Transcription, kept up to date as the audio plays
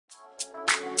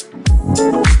Hey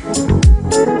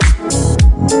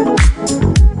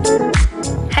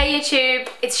YouTube,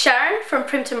 it's Sharon from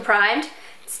Primed and Primed.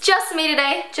 It's just me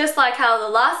today, just like how the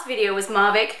last video was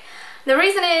Marvic. The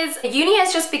reason is, uni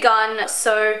has just begun,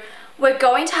 so we're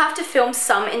going to have to film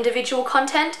some individual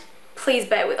content. Please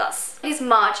bear with us. It is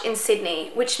March in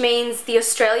Sydney, which means the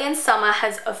Australian summer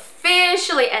has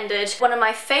officially ended. One of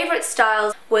my favourite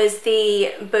styles was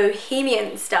the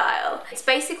bohemian style. It's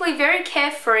basically very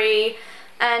carefree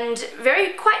and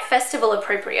quite festival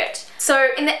appropriate. So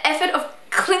in the effort of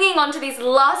clinging on to these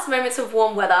last moments of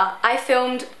warm weather, I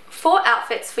filmed 4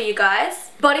 outfits for you guys.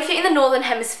 But if you're in the Northern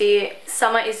Hemisphere,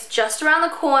 summer is just around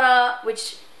the corner,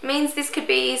 which means this could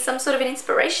be some sort of an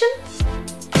inspiration.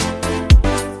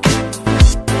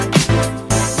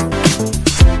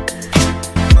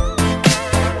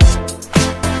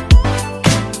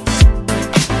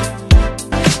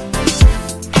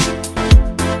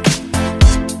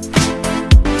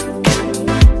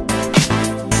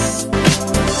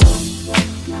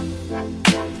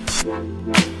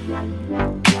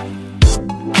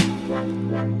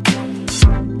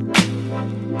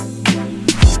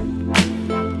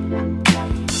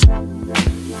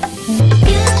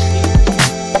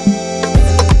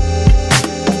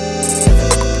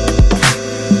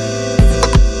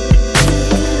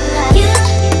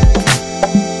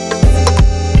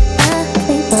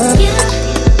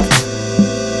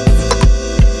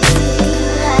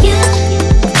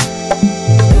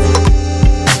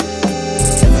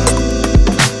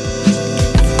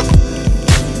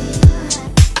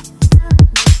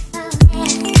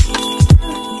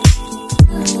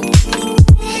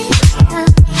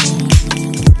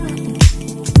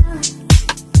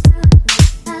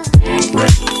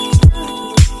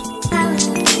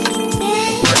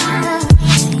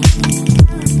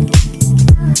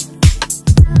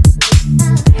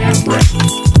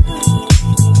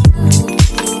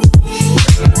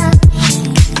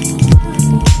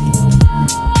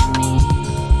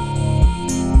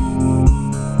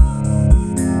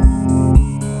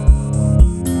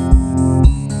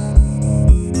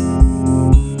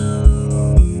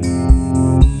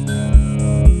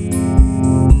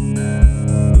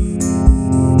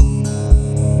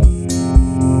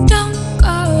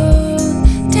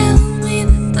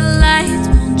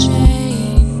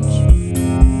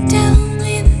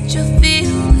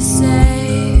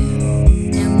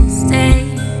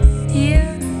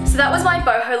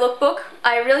 Lookbook.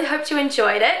 I really hoped you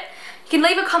enjoyed it. You can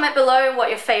leave a comment below what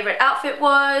your favourite outfit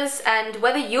was and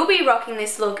whether you'll be rocking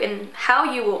this look and how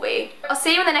you will be. I'll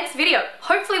see you in the next video,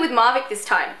 hopefully with Marvic this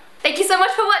time. Thank you so much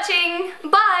for watching.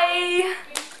 Bye!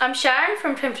 I'm Sharon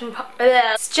from Primed and Primed.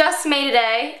 It's just me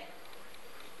today.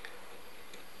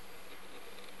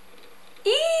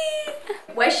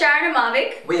 We're Sharon and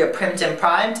Marvic. We are Primed and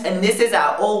Primed, and this is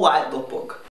our all-white lookbook.